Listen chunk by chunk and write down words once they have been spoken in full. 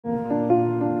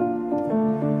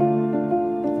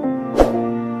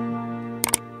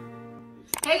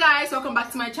guys, welcome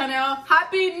back to my channel.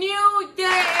 Happy New Year!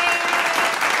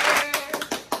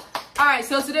 Alright,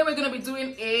 so today we're gonna be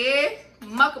doing a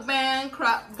mukbang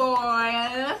crab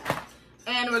boil.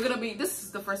 And we're gonna be, this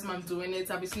is the first time I'm doing it.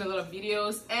 I've been seeing a lot of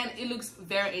videos and it looks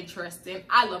very interesting.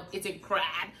 I love eating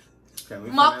crab. Can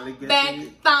we finally get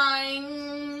Mukbang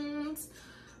things.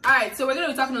 Alright, so we're gonna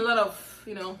be talking a lot of,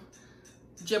 you know,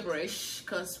 gibberish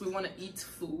because we want to eat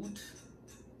food.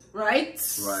 Right?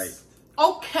 Right.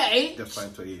 Okay. Just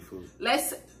fine to eat food.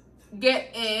 Let's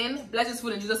get in. Bless this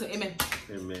food in Jesus' name. Amen.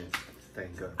 Amen.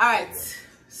 Thank God. Alright.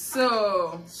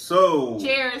 So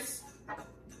cheers.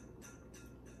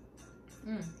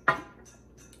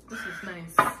 This is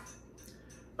nice.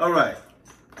 Alright.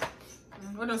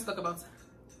 What do we talk about?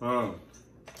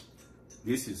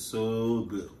 This is so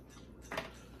good.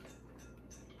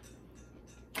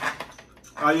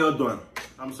 How you doing?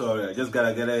 I'm sorry, I just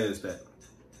gotta get a step.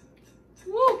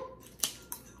 Woo!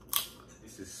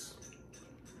 This is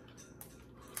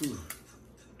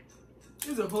This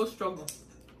is a whole struggle.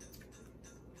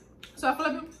 So I feel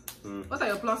like what are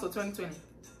your plans for 2020?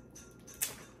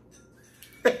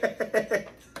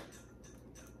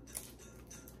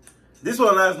 This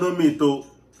one has no meat though.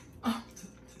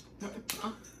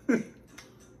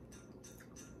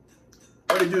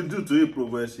 What did you do to it,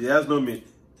 Progress? He has no meat.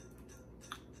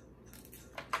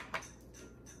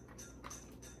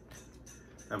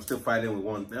 I'm still fighting with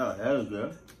one. Oh, hell,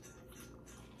 girl.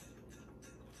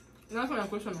 That's my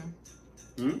question.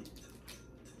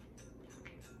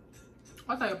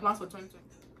 What are your plans for 2020?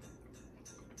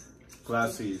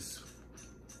 Classes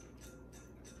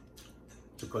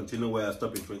to continue where I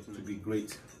stopped in 2020 to be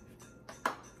great.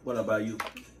 What about you?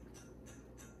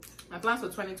 My plans for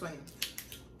 2020.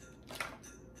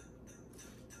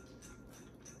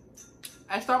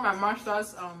 I start my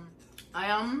masters. I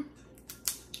am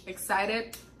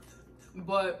excited,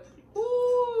 but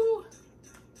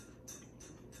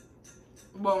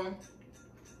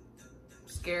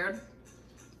scared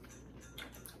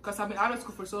because I've been out of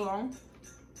school for so long.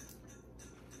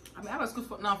 I've been out of school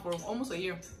for almost a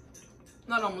year.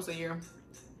 Not almost a year,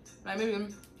 like maybe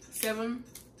 7,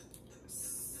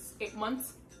 8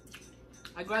 months.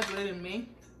 I graduated in May,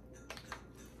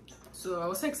 so I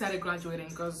was so excited graduating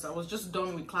because I was just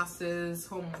done with classes,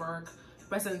 homework,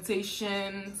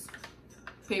 presentations,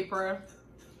 paper.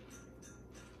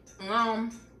 Now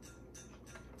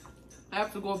I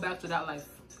have to go back to that life.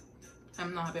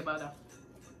 I'm not happy about that.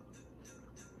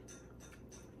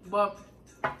 But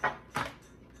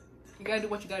you gotta do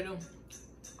what you gotta do.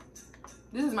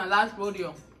 This is my last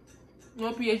rodeo.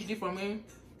 No PhD for me,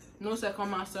 no second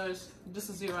masters. This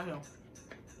is it right here.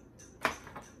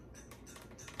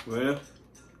 Well,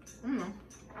 I don't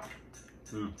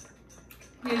know.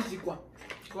 PhD quoi?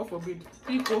 God forbid.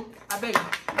 Pico, I beg.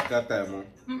 got that one.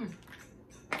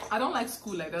 I don't like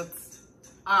school like that.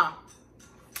 I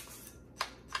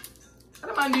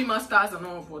don't mind doing masters and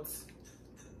all, but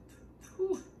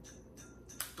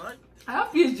I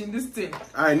have PhD in this thing.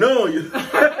 I know you.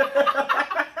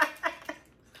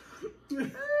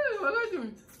 What do I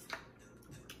do?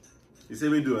 You see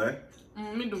me do, eh?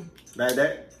 Me do. Like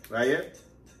that? Right here?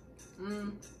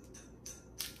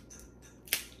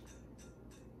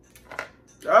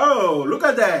 Oh, look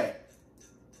at that.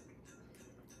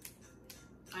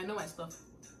 I know my stuff.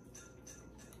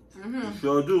 You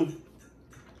sure do.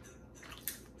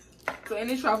 So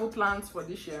any travel plans for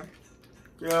this year?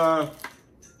 Yeah.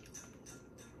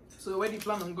 So where do you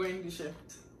plan on going this year?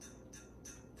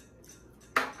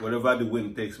 Wherever the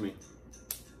wind takes me.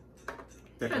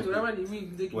 Depends, wherever the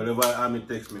wind takes you. Wherever army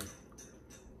takes me.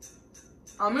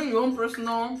 I mean your own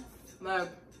personal, like,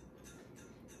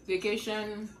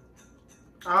 vacation.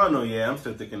 I don't know, yeah, I'm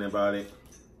still thinking about it.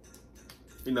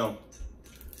 You know,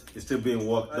 it's still being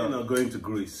worked on. I'm not going to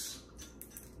Greece.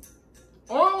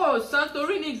 Oh,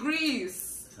 Santorini,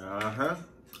 Greece. Uh-huh.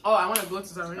 Oh, I want to go to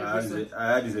Santorini, Greece.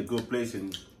 I heard it's a good place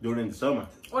during the summer.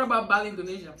 What about Bali,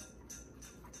 Indonesia?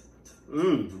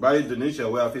 Bali, Indonesia,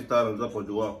 where I first started on top of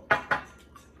the wall.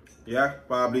 Yeah,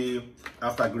 probably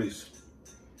after Greece.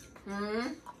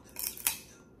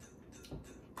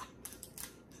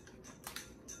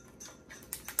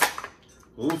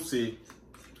 Oopsie.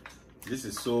 This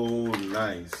is so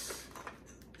nice.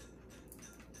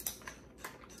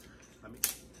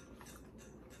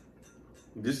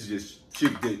 This is just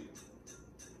cheap date.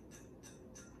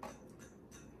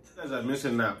 You guys are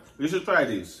missing out. You should try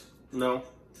this. No.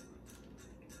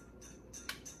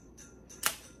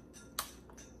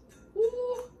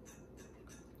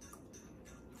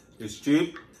 It's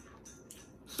cheap.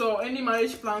 So, any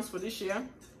marriage plans for this year?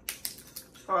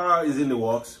 It's in the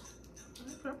works.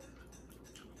 Okay.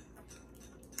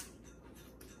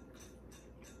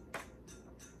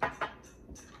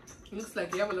 It looks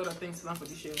like you have a lot of things planned for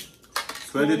this year.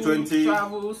 2020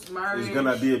 travels, marriage. is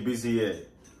gonna be a busy year.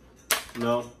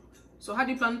 No. So how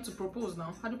do you plan to propose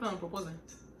now? How do you plan on proposing?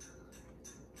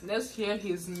 Let's hear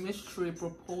his mystery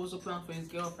proposal plan for his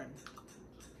girlfriend.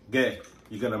 Girl,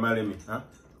 you gonna marry me, huh?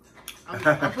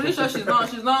 I'm pretty sure she's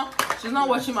not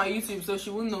watching my YouTube, so she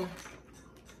won't know.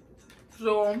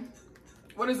 So,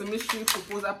 what is the mystery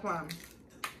proposal plan?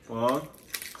 Well,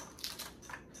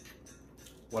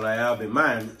 what I have in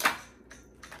mind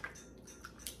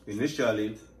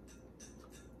initially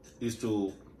is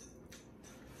to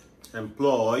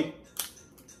employ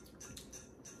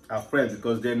our friends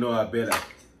because they know her better,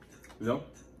 you know?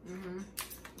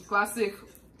 Classic.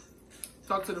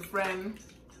 Talk to the friend.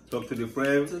 Talk to the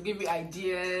friend. To give you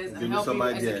ideas Give and you help some you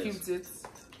ideas. execute it.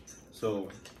 So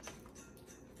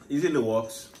it's in the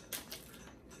works.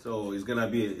 So it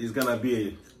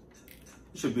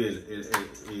should be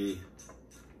a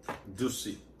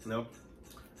juicy, you know,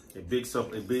 a big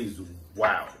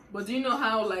wow. But do you know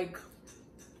how like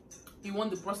you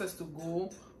want the process to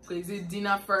go? Okay, is it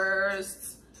dinner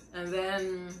first and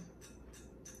then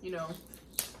you know?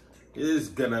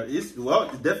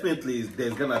 Definitely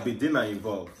there's gonna be dinner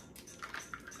involved.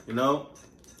 You know,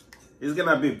 it's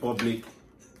gonna be public.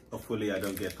 Hopefully I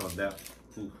don't get on that.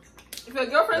 Ooh. If your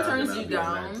girlfriend turns you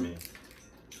down,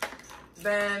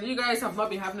 then you guys have not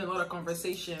been having a lot of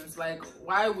conversations. Like,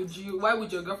 why would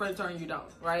your girlfriend turn you down,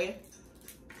 right?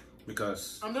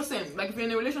 Because I'm just saying, like if you're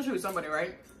in a relationship with somebody,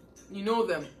 right? You know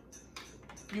them.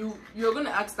 You're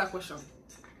gonna ask that question.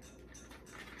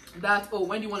 That, oh,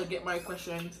 when do you want to get married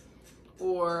question?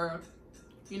 Or,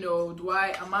 you know,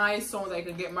 am I someone that I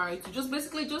can get married to? Just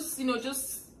basically just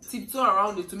tiptoe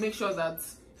around it to make sure that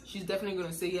she's definitely going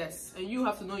to say yes. And you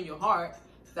have to know in your heart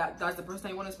that that's the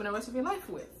person you want to spend the rest of your life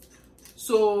with.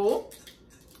 So,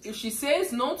 if she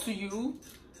says no to you,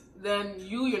 then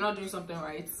you're not doing something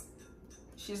right.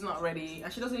 She's not ready,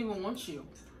 and she doesn't even want you.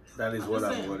 that is what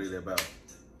I'm worried about.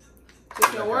 So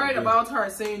if you're worried about her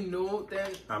saying no,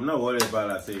 then... I'm not worried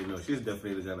about her saying no. She's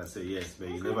definitely going to say yes, but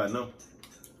you never know.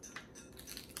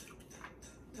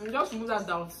 And just remove that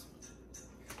doubt.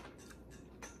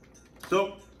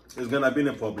 So, it's going to be in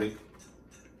the public.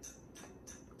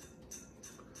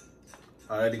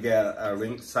 I already got a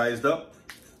ring sized up.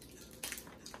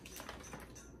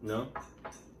 No?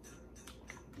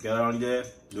 Get on there,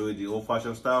 do it the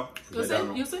old-fashioned style. You're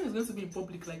saying it's going to be in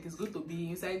public, like it's going to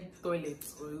be inside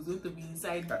toilets, or it's going to be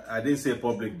inside... I didn't say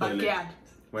public backyard. toilet.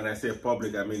 When I say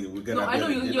public, I mean we're gonna... No, I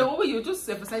know you're just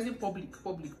emphasizing public.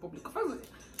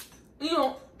 You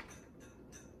know,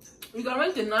 you can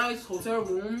rent a nice hotel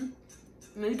room,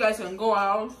 and then you guys can go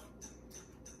out,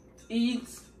 eat,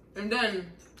 and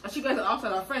then as you guys are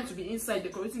outside, our friends will be inside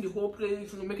decorating the whole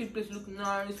place, you know, making the place look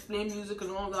nice, playing music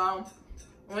and all that.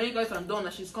 When you guys are done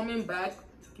and she's coming back,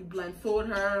 you blindfold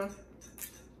her,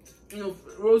 you know,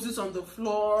 roses on the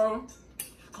floor,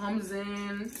 she comes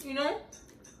in, you know.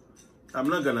 I'm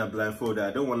not gonna blindfold her.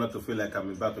 I don't want her to feel like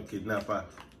I'm about to kidnap her.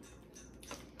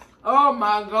 Oh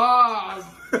my god.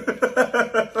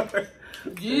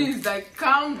 Jeez, like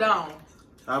calm down.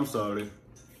 I'm sorry.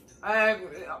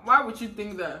 Why would you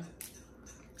think that?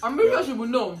 I'm pretty sure she would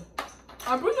know.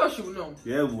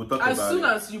 Yeah, we'll talk about it. As soon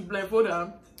as you blindfold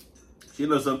her, she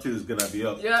knows something is gonna be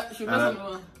up. yeah, she knows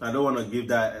something. I don't want to give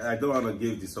that. I don't want to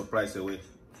give the surprise away.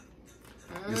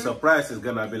 The surprise is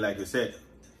gonna be like you said.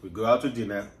 We go out to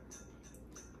dinner.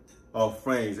 Our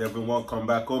friends, everyone come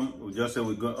back home. We just say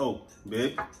we go. Oh,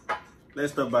 babe,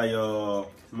 let's stop by your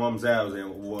mom's house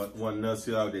and want to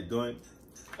see how they're doing.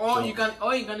 Or you can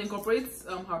incorporate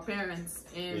her parents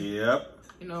and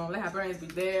you know, let her parents be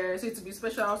there. So it to be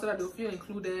special so that they'll feel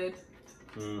included.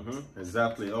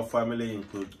 Exactly. Our family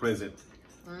include present.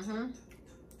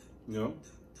 You know?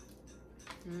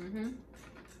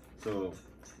 So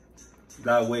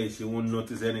that way she won't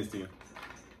notice anything.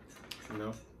 You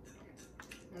know?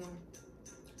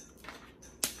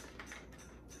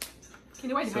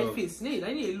 Can why the high face?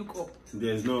 I need to look up.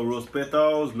 There's no rose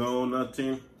petals, no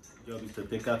nothing. Job is to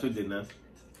take her to dinner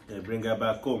and bring her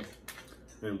back home.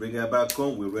 And bring her back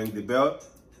home, we ring the bell.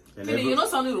 And you're not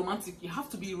sounding romantic. You have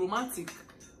to be romantic.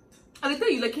 And I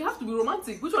tell you, like, you have to be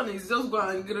romantic. Which one is just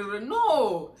going and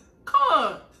no? Come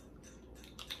on.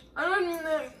 I mean,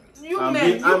 you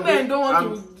men don't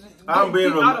want to be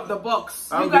out of the box.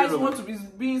 You guys want to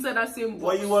be inside that same box.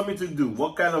 What you want me to do?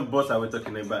 What kind of box are we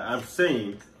talking about? I'm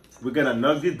saying we're gonna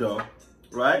knock the door,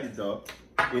 right? The door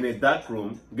in a dark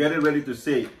room, get it ready to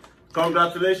say,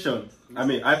 congratulations. I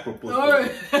mean, I proposed.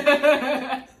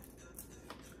 Right.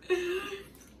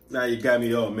 Now you got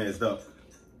me all messed up.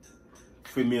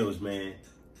 Females, man.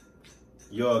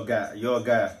 You're a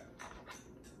guy.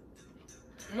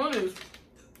 One is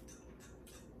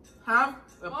have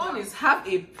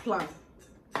a plan,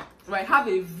 right? Have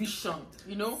a vision,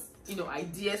 you know,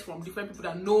 ideas from different people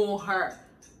that know her,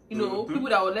 people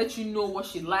that will let you know what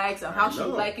she likes and how she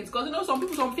like it. Because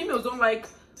some females don't like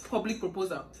public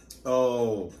proposal.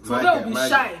 Oh, so they'll be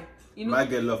shy. My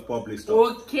girl love public stuff.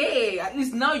 Okay, at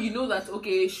least now you know that.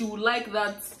 Okay, she would like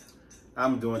that.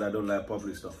 I'm the one that don't like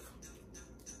public stuff.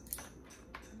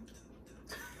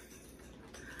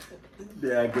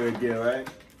 There I go again, right?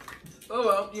 Oh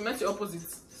well, you met your opposite.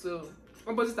 So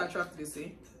opposites attract, they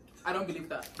say. I don't believe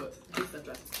that, but opposites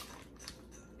attract.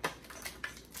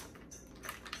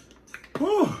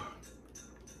 Whew.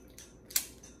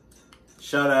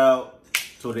 Shout out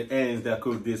to the ends that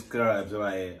could describe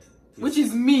right here. Which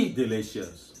is me.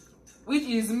 Delicious. Which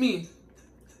is me.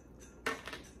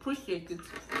 Appreciate it.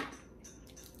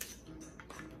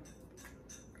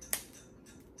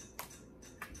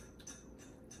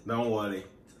 Don't worry.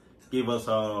 Give us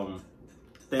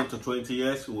 10 to 20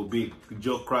 years, we'll be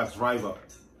Joe Crack's rival.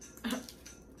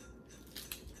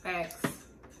 Thanks.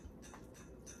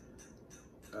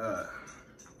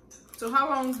 So how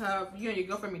long have you and your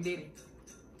girlfriend been dating?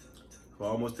 For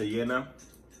almost a year now.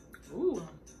 Ooh.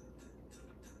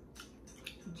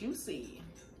 Juicy.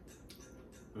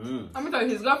 I'm gonna tell you,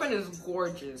 his girlfriend is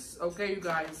gorgeous. Okay, you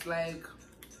guys, like,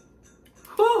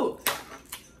 whew,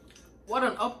 what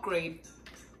an upgrade.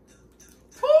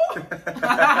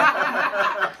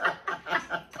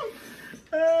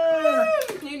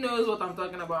 He knows what I'm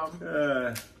talking about.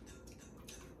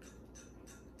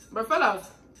 But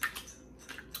fellas,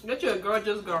 get you a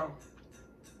gorgeous girl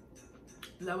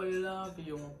that will love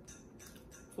you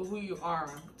for who you are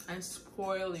and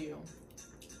spoil you.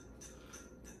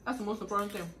 That's the most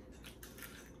important thing.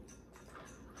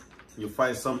 You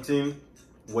find something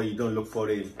where you don't look for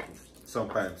it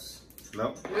sometimes.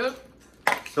 No? Yep.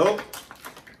 So,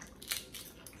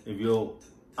 if you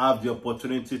have the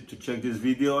opportunity to check this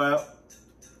video out,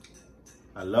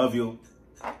 I love you.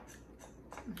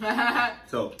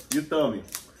 So, you tell me,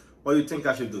 what do you think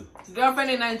I should do? Girlfriend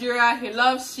in Nigeria, he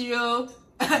loves you.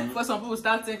 For some people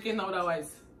start thinking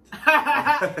otherwise.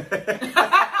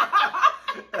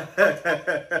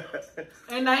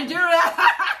 In Nigeria.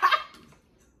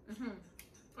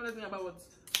 What do you think about what?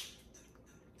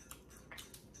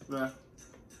 Nah.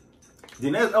 The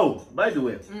next, oh, by the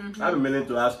way, I have a minute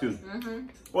to ask you.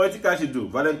 What do you think I should do?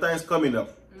 Valentine's coming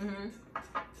up.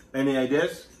 Any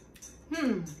ideas?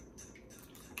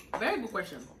 Very good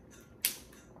question.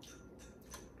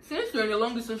 Since you're in a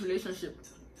long distance relationship,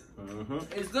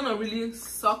 it's gonna really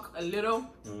suck a little.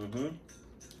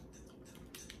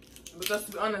 Because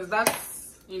to be honest,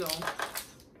 that's,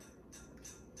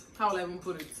 how will I even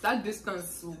put it? That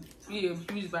distance will be a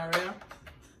huge barrier.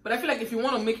 But I feel like if you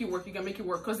want to make it work, you can make it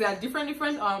work. Because there are different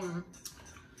how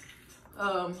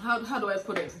do I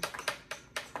put it?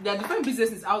 There are different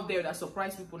businesses out there that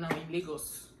surprise people now in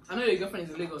Lagos. I know your girlfriend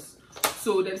is in Lagos.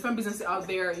 So there are different businesses out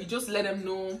there. You just let them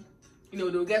know,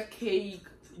 they'll get cake,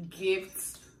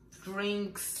 gifts,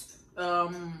 drinks,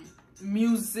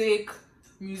 music,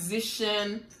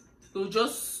 musician. They'll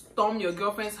just storm your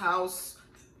girlfriend's house,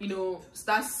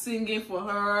 start singing for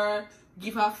her,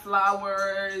 give her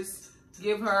flowers,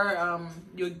 give her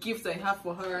your gifts that you have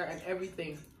for her and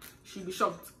everything. She'll be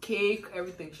shocked. Cake,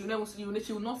 everything. She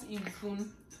will not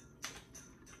even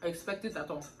expect it at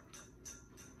all.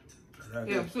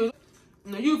 Yeah, so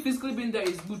you physically being there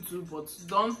is good too, but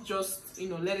don't just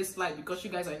let it slide because you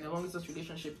guys are in a long distance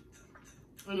relationship.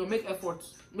 Make an effort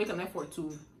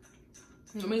to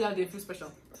make that day feel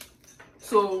special.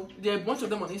 So there are a bunch of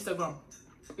them on Instagram.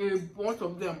 A bunch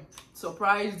of them.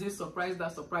 Surprise this, surprise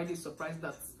that, surprise this, surprise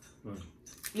that.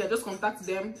 Yeah, just contact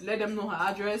them, let them know her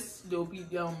address. They'll be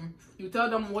you tell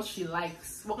them what she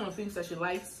likes, what kind of things that she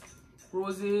likes.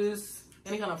 Roses,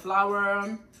 any kind of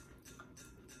flower,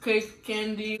 cake,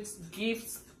 candies,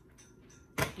 gifts.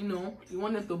 You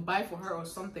want them to buy for her or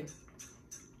something.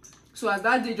 So as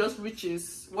that day just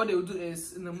reaches, what they will do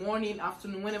is in the morning,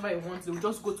 afternoon, whenever they want, they will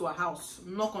just go to her house,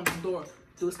 knock on the door.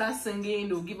 They will start singing,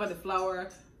 they will give her the flower,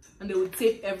 and they will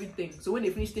tape everything. So when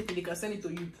they finish taping, they can send it to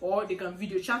you, or they can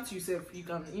video chat to yourself. You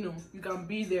can, you can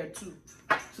be there too.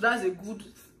 So that's a good,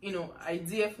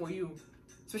 idea for you,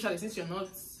 especially since you're not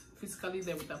physically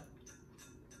there with them.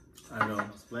 I know,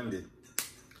 splendid.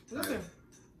 Okay.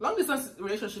 Long distance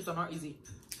relationships are not easy.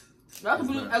 You have to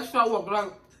put in extra work.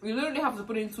 Like, you literally have to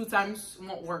put in 2 times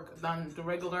more work than the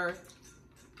regular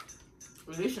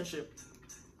relationship,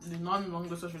 the non-long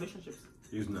distance relationships.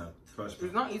 It's not. Trust me.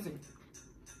 It's not easy.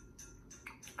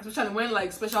 Especially when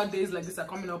like special days like this are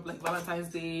coming up, like Valentine's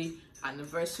Day,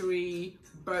 anniversary,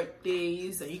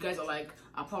 birthdays, and you guys are like,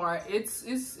 apart. It's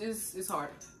hard.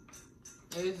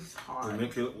 It's hard.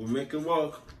 We make it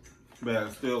work,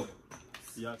 but still,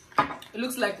 yeah. It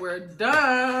looks like we're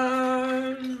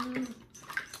done.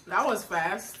 That was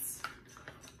fast.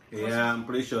 Yeah, I'm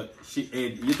pretty sure she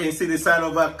ate. You can see the side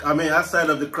of her, outside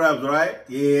of the crabs, right?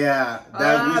 Yeah,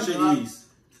 that's where she is.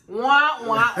 Wah,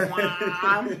 wah,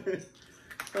 wah.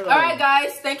 Alright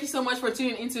guys, thank you so much for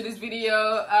tuning into this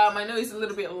video. I know it's a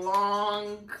little bit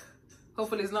long.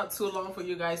 Hopefully it's not too long for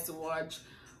you guys to watch.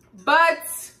 But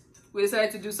we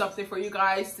decided to do something for you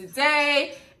guys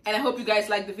today. And I hope you guys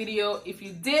liked the video. If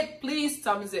you did, please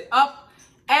thumbs it up.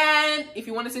 And if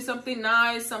you want to say something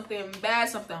nice, something bad,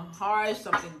 something harsh,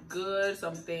 something good,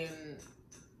 something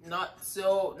not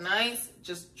so nice,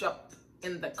 just drop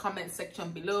in the comment section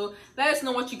below. Let us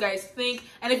know what you guys think.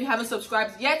 And if you haven't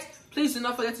subscribed yet, please do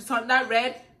not forget to turn that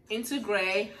red into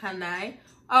gray. Hanai.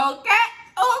 Okay.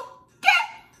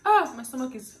 Oh, my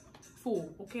stomach is full.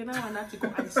 Okay, now I have to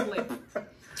go and sleep.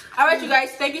 Alright, you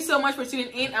guys, thank you so much for tuning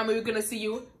in, and we're gonna see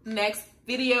you next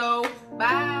video.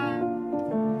 Bye.